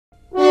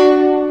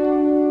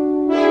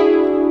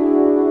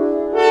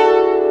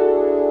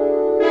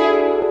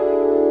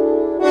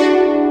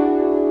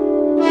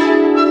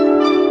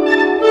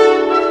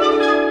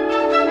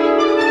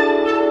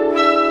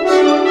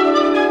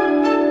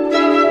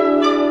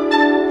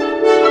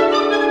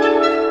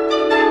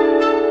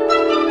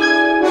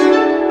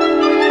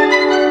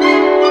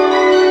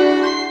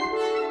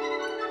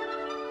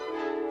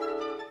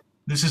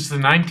the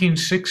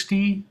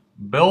 1960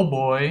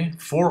 BellBoy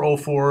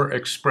 404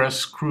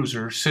 Express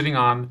Cruiser sitting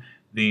on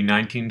the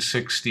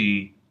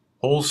 1960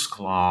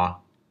 Holzclaw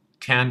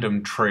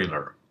tandem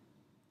trailer.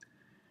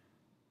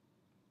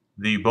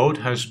 The boat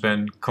has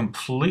been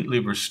completely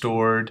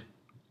restored,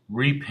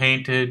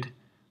 repainted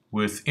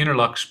with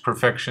Interlux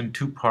Perfection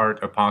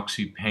 2-part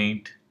epoxy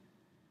paint,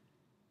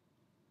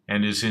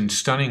 and is in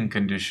stunning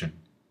condition.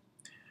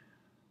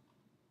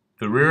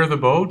 The rear of the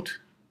boat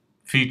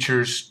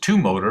features two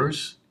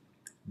motors: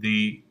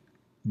 the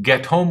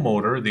Get Home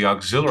motor, the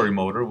auxiliary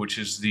motor, which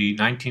is the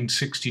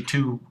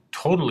 1962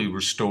 totally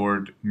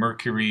restored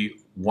Mercury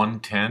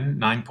 110,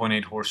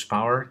 9.8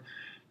 horsepower,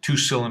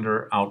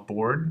 two-cylinder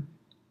outboard.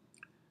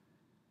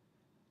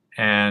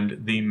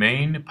 And the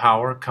main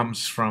power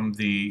comes from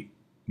the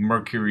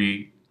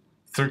Mercury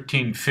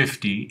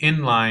 1350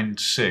 inline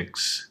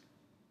 6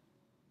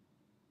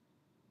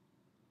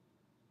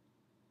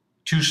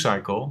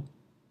 two-cycle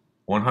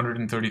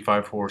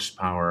 135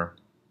 horsepower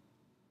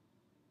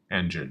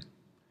engine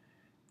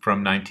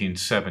from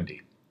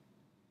 1970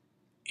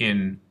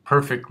 in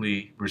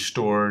perfectly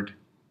restored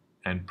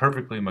and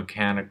perfectly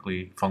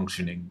mechanically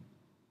functioning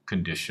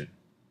condition.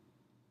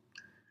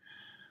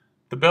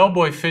 The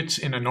BellBoy fits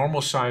in a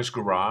normal size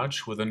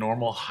garage with a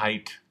normal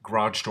height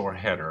garage door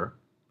header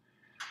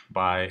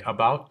by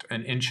about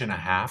 1.5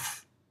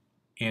 inches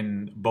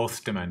in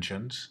both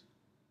dimensions.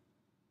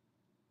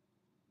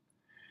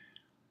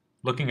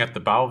 Looking at the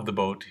bow of the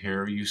boat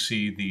here, you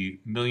see the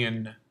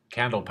 1,000,000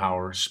 candle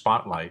power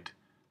spotlight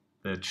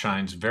that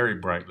shines very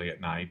brightly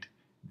at night,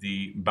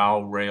 the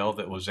bow rail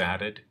that was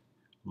added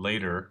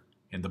later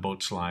in the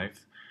boat's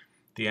life,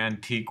 the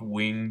antique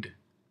winged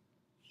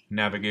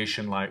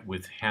navigation light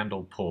with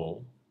handle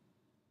pull.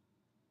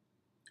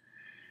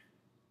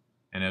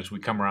 And as we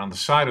come around the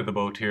side of the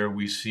boat here,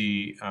 we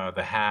see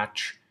the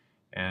hatch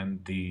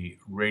and the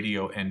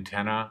radio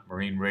antenna,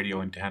 marine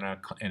radio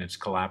antenna in its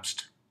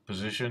collapsed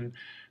position,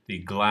 the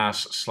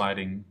glass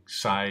sliding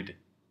side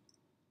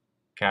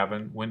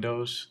cabin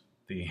windows,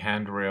 the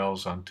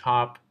handrails on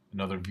top,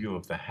 another view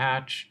of the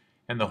hatch,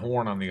 and the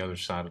horn on the other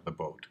side of the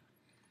boat.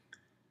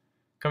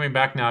 Coming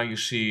back now, you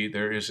see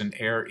there is an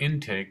air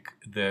intake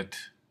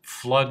that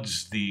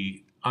floods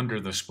the under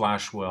the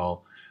splash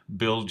well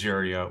bilge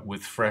area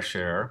with fresh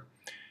air.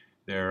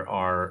 There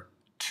are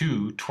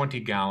two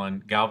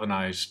 20-gallon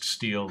galvanized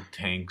steel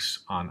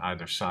tanks on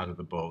either side of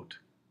the boat.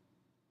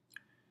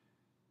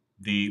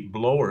 The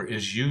blower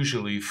is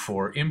usually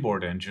for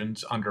inboard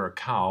engines under a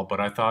cowl, but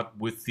I thought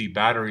with the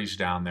batteries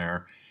down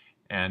there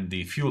and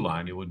the fuel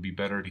line, it would be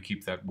better to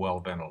keep that well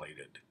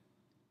ventilated.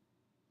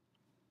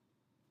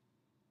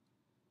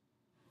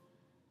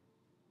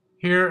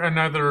 Here,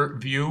 another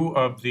view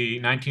of the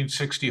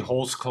 1960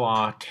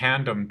 Holzclaw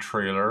tandem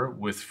trailer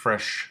with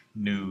fresh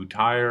new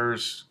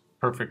tires,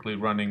 perfectly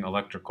running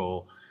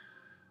electrical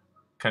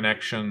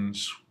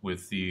connections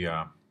with the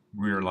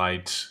rear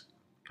lights.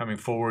 Coming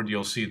forward,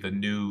 you'll see the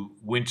new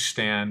winch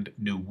stand,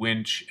 new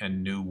winch,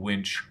 and new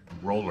winch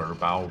roller,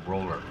 bow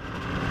roller.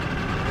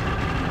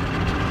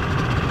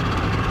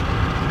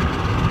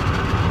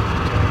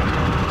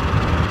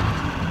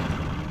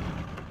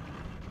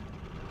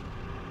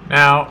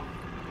 Now,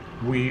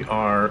 we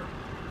are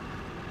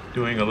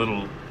doing a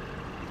little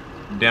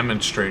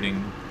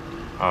demonstrating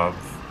of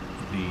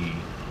the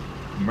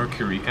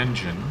Mercury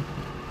engine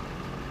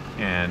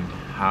and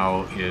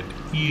how it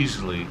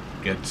easily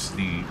gets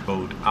the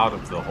boat out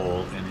of the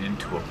hole and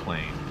into a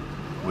plane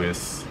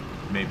with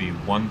maybe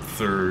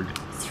 1/3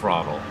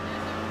 throttle.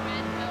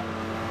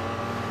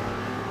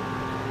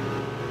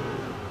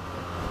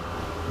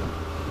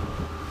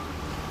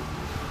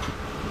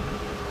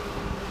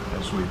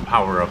 As we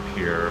power up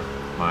here,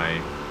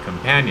 my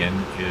companion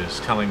is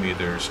telling me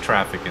there's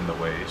traffic in the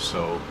way,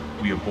 so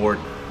we abort.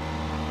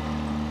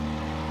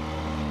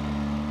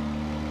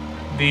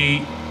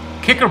 The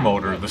kicker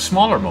motor, the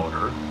smaller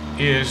motor,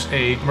 is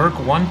a Merc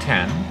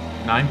 110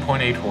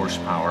 9.8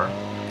 horsepower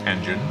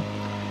engine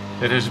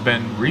that has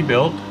been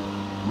rebuilt,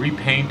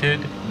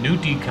 repainted, new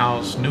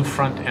decals, new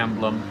front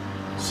emblem,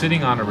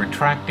 sitting on a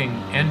retracting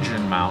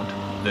engine mount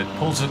that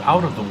pulls it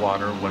out of the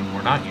water when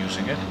we're not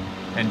using it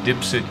and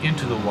dips it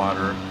into the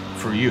water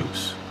for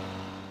use.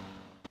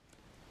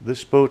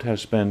 This boat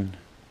has been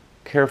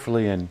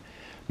carefully and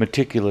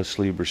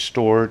meticulously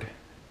restored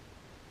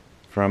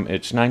from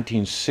its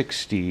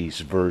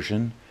 1960s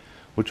version,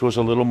 which was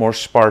a little more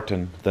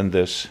Spartan than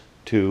this,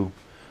 to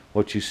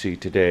what you see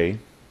today.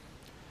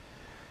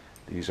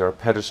 These are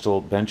pedestal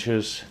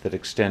benches that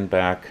extend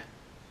back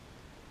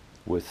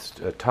with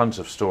tons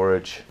of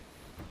storage,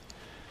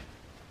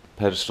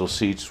 pedestal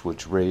seats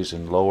which raise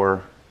and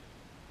lower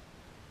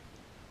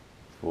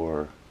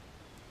for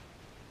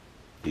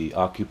the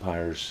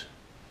occupier's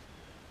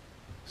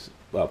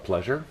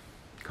pleasure,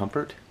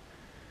 comfort.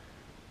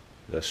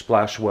 The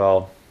splash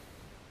well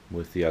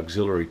with the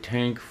auxiliary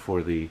tank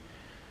for the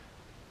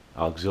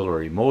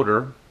auxiliary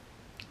motor,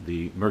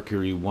 the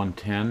Mercury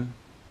 110.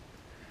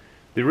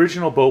 The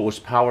original boat was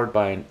powered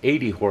by an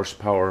 80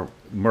 horsepower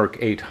Merc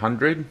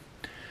 800,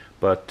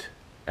 but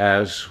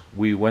as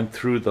we went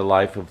through the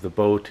life of the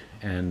boat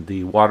and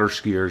the water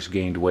skiers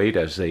gained weight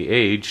as they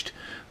aged,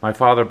 my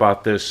father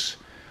bought this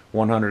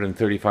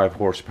 135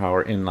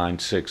 horsepower inline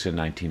six in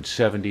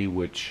 1970,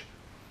 which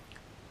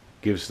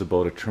gives the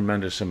boat a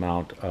tremendous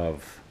amount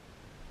of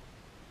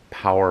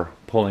power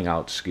pulling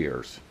out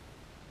skiers.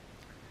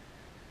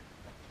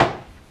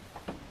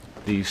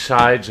 The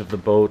sides of the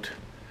boat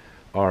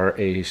are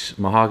a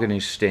mahogany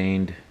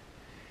stained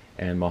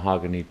and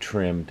mahogany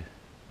trimmed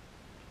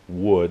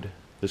wood.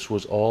 This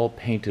was all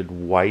painted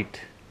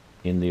white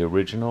in the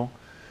original.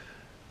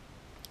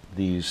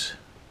 These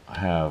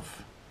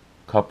have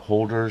cup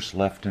holders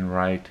left and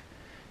right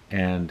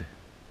and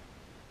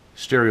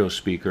stereo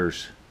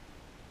speakers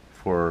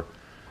for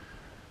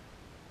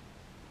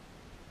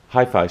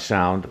hi-fi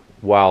sound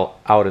while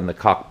out in the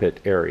cockpit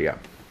area.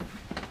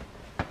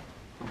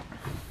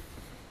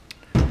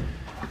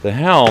 The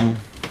helm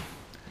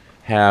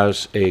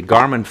has a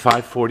Garmin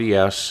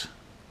 540S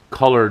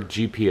colored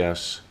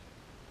GPS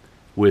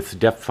with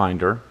depth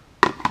finder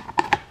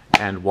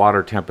and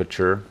water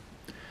temperature,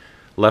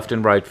 left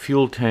and right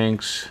fuel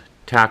tanks,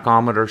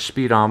 tachometer,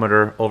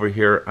 speedometer, over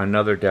here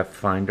another depth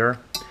finder,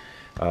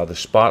 the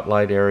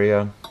spotlight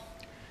area,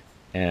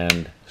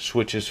 and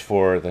switches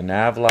for the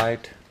nav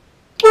light,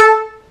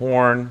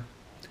 horn,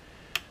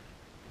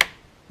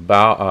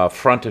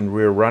 front and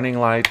rear running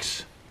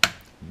lights,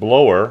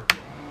 blower,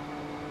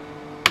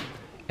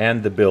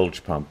 and the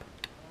bilge pump.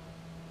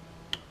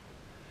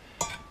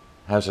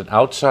 Has an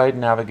outside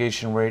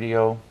navigation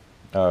radio,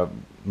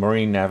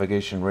 marine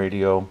navigation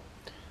radio.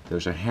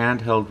 There's a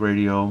handheld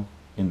radio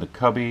in the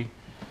cubby.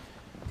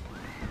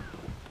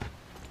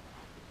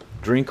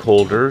 Drink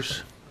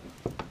holders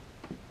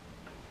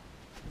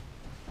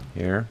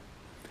here.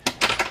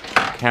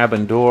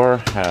 Cabin door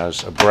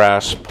has a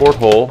brass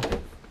porthole.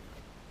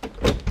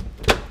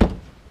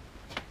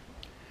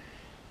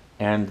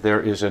 And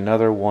there is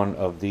another one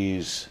of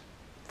these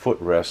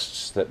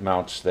footrests that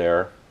mounts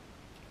there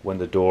when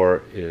the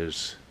door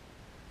is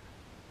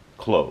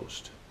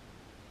closed,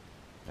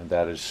 and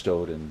that is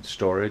stowed in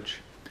storage.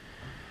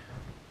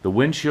 The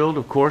windshield,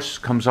 of course,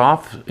 comes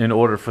off in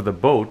order for the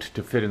boat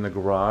to fit in the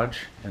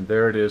garage, and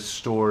there it is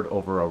stored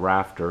over a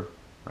rafter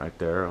right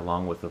there,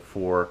 along with a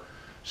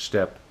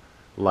 4-step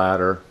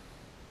ladder,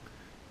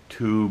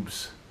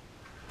 tubes,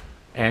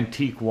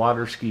 antique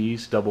water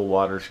skis, double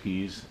water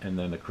skis, and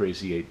then a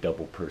Crazy 8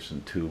 double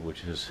person tube,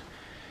 which has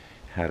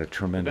had a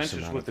tremendous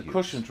amount of use. With the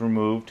cushions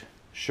removed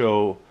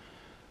show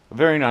a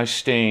very nice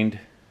stained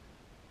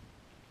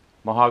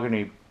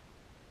mahogany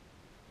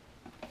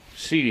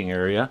seating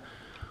area,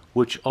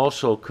 which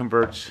also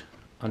converts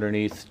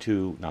underneath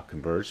to, not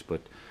converts,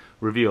 but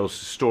reveals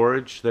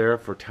storage there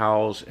for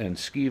towels and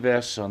ski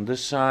vests on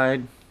this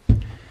side.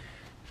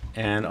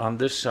 And on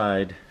this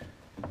side,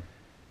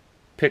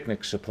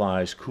 picnic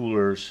supplies,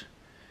 coolers,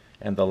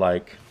 and the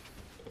like.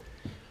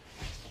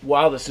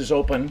 While this is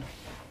open,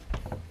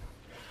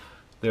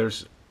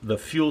 there's the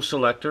fuel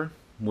selector,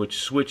 which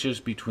switches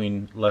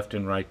between left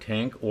and right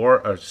tank, or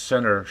a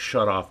center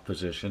shut-off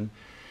position,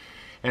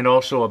 and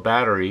also a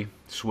battery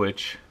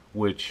switch,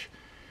 which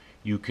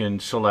you can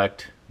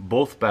select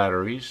both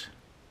batteries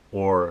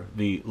or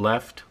the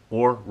left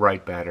or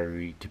right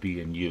battery to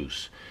be in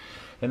use.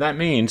 And that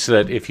means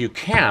that if you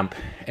camp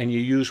and you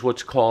use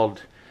what's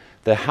called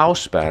the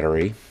house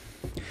battery,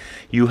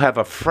 you have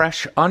a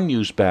fresh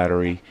unused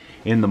battery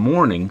in the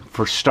morning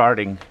for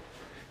starting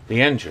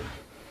the engine.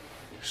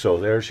 So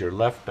there's your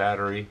left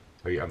battery,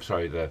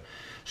 the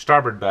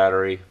starboard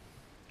battery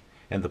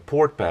and the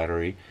port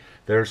battery.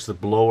 There's the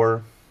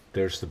blower.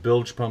 There's the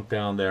bilge pump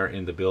down there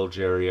in the bilge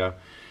area.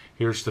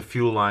 Here's the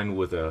fuel line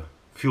with a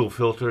fuel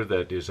filter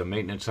that is a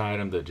maintenance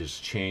item that is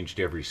changed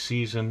every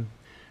season.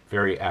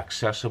 Very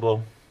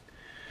accessible.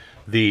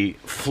 The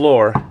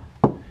floor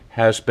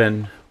has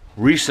been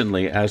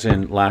recently, as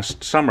in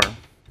last summer,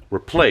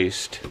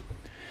 replaced,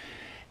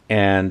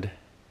 and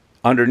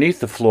underneath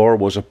the floor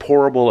was a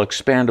pourable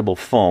expandable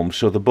foam,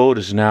 so the boat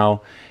is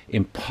now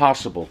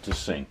impossible to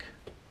sink.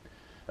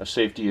 A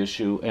safety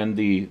issue,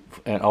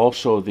 and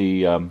also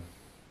the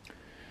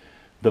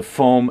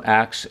foam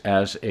acts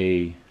as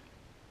a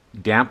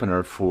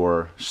dampener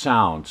for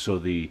sound, so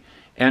the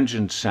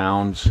engine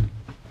sounds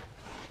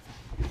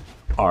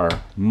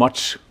are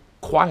much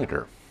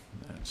quieter.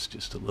 That's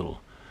just a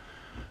little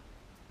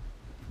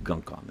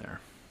gunk on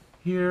there.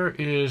 Here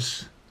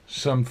is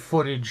some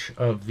footage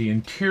of the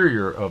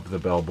interior of the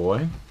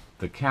BellBoy,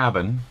 the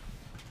cabin.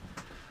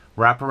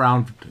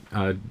 Wraparound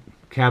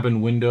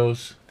cabin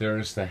windows. There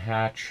is the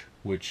hatch,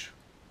 which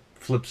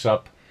flips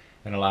up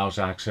and allows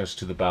access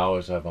to the bow,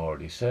 as I've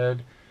already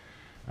said.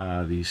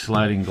 The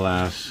sliding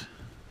glass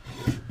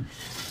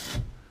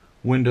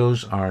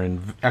windows are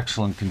in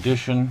excellent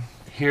condition.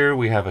 Here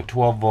we have a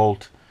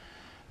 12-volt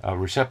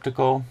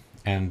receptacle,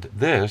 and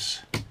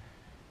this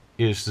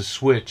is the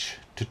switch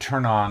to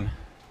turn on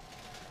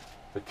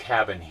the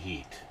cabin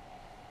heat,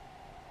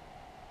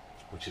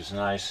 which is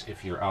nice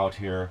if you're out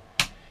here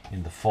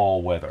in the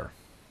fall weather.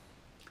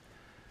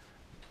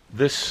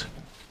 This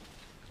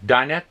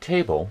dinette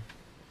table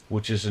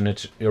which is in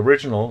its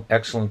original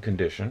excellent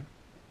condition.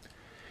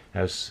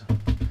 Has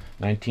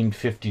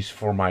 1950s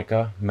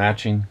Formica,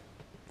 matching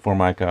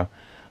Formica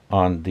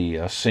on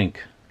the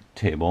sink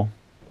table.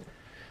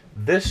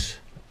 This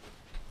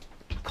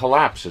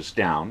collapses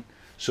down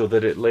so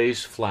that it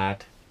lays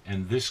flat,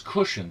 and this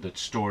cushion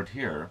that's stored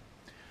here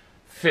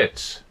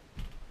fits,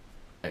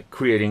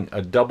 creating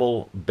a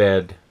double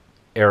bed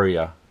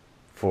area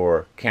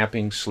for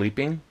camping,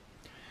 sleeping.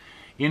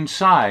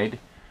 Inside,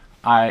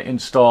 I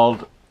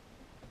installed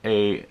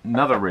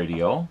another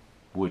radio,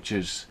 which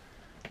is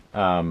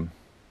a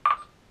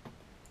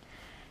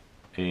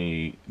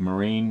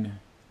Marine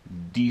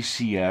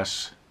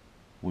DCS,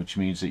 which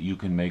means that you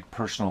can make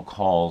personal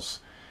calls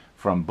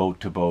from boat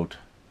to boat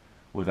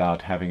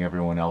without having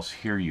everyone else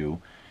hear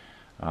you.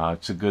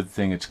 It's a good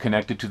thing. It's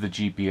connected to the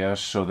GPS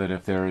so that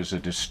if there is a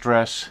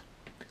distress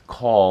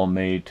call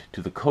made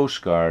to the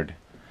Coast Guard,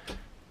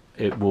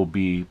 it will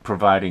be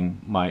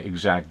providing my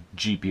exact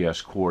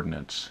GPS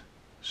coordinates.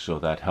 So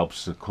that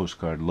helps the Coast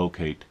Guard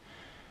locate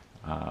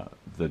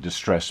the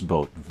distress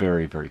boat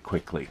very, very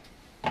quickly.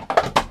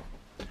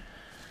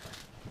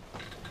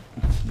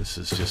 This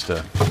is just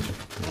a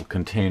little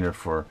container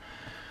for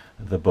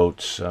the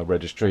boat's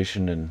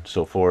registration and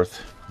so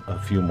forth. A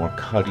few more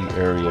cuddy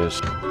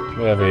areas.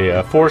 We have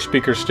a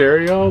 4-speaker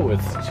stereo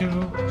with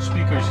 2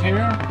 speakers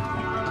here.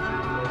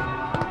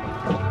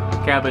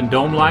 Cabin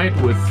dome light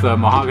with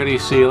mahogany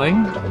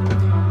ceiling.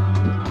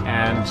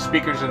 And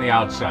speakers on the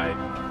outside.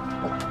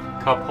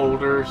 Cup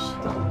holders.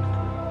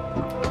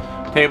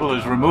 Table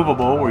is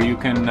removable where you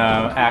can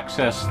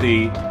access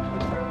the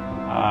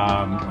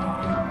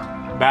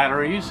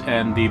batteries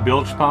and the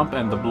bilge pump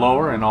and the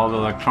blower and all the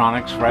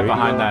electronics right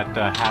behind that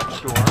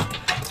hatch door.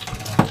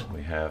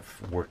 We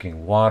have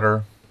working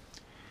water.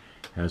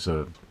 Has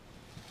a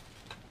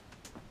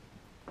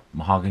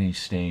mahogany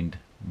stained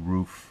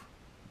roof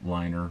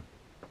liner.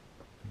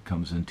 It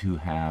comes in 2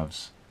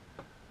 halves,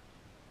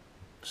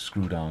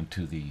 screwed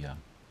onto the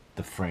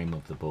frame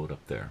of the boat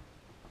up there.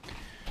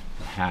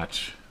 The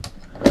hatch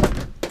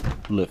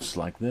lifts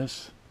like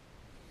this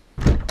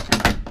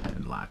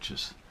and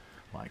latches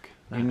like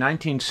that. In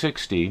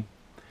 1960,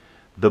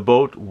 the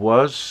boat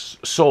was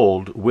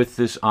sold with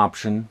this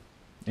option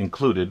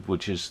included,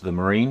 which is the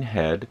marine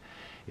head.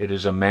 It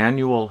is a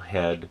manual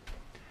head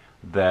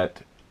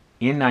that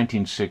in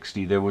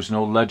 1960 there was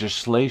no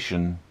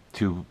legislation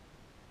to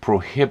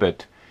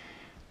prohibit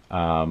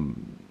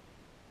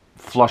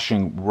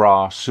flushing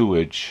raw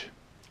sewage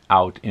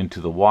out into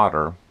the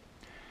water.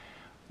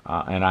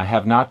 And I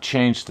have not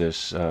changed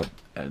this.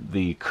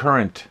 The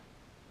current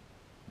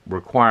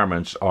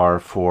requirements are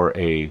for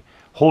a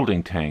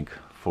holding tank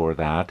for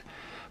that,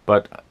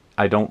 but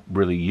I don't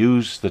really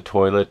use the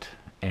toilet,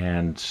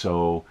 and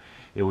so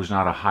it was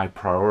not a high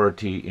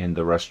priority in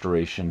the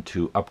restoration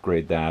to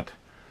upgrade that,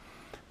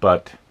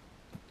 but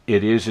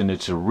it is in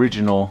its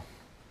original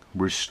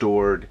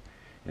restored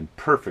and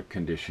perfect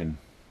condition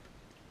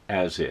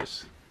as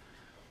is.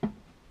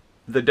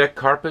 The deck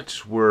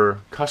carpets were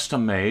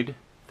custom made.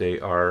 They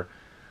are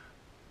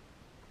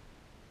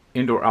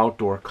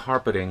indoor-outdoor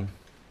carpeting,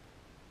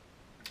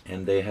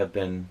 and they have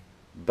been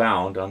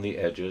bound on the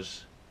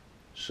edges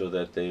so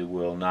that they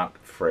will not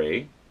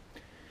fray,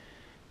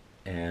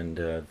 and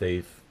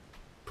they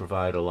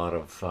provide a lot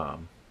of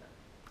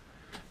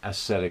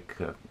aesthetic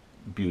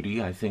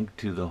beauty, I think,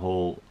 to the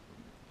whole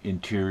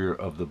interior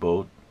of the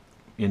boat,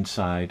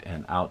 inside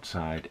and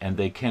outside, and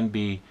they can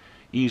be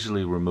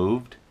easily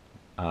removed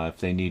if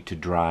they need to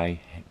dry,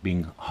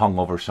 being hung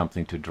over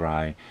something to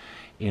dry.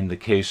 In the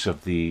case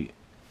of the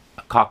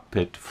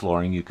cockpit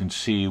flooring, you can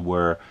see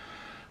where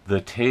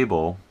the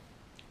table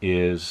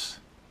is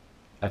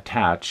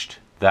attached.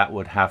 That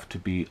would have to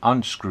be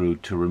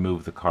unscrewed to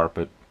remove the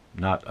carpet.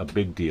 Not a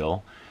big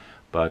deal,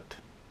 but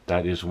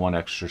that is one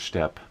extra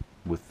step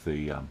with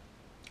the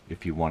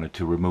if you wanted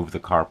to remove the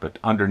carpet.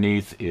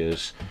 Underneath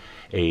is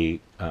a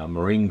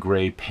marine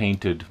gray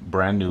painted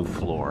brand new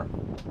floor.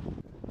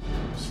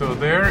 So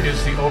there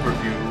is the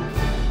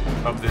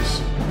overview of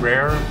this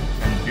rare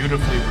and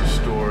beautifully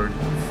restored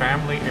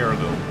family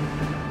heirloom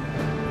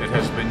that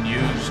has been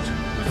used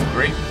with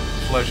great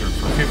pleasure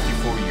for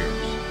 54 years.